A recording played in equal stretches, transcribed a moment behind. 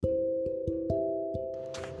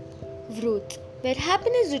Ruth, where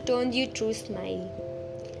happiness returns you true smile.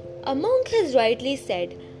 A monk has rightly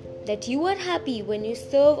said that you are happy when you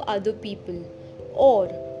serve other people or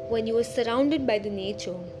when you are surrounded by the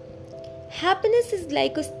nature. Happiness is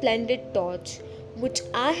like a splendid torch which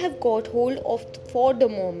I have got hold of for the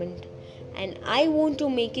moment, and I want to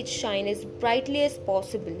make it shine as brightly as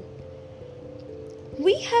possible.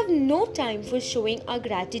 We have no time for showing our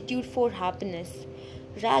gratitude for happiness.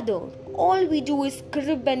 Rather, all we do is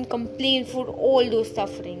crib and complain for all those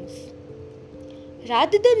sufferings.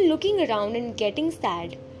 Rather than looking around and getting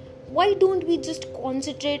sad, why don't we just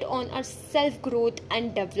concentrate on our self growth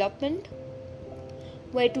and development?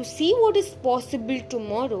 Where to see what is possible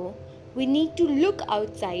tomorrow, we need to look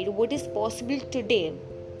outside what is possible today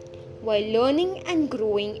while learning and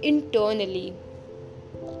growing internally.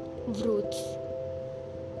 Roots.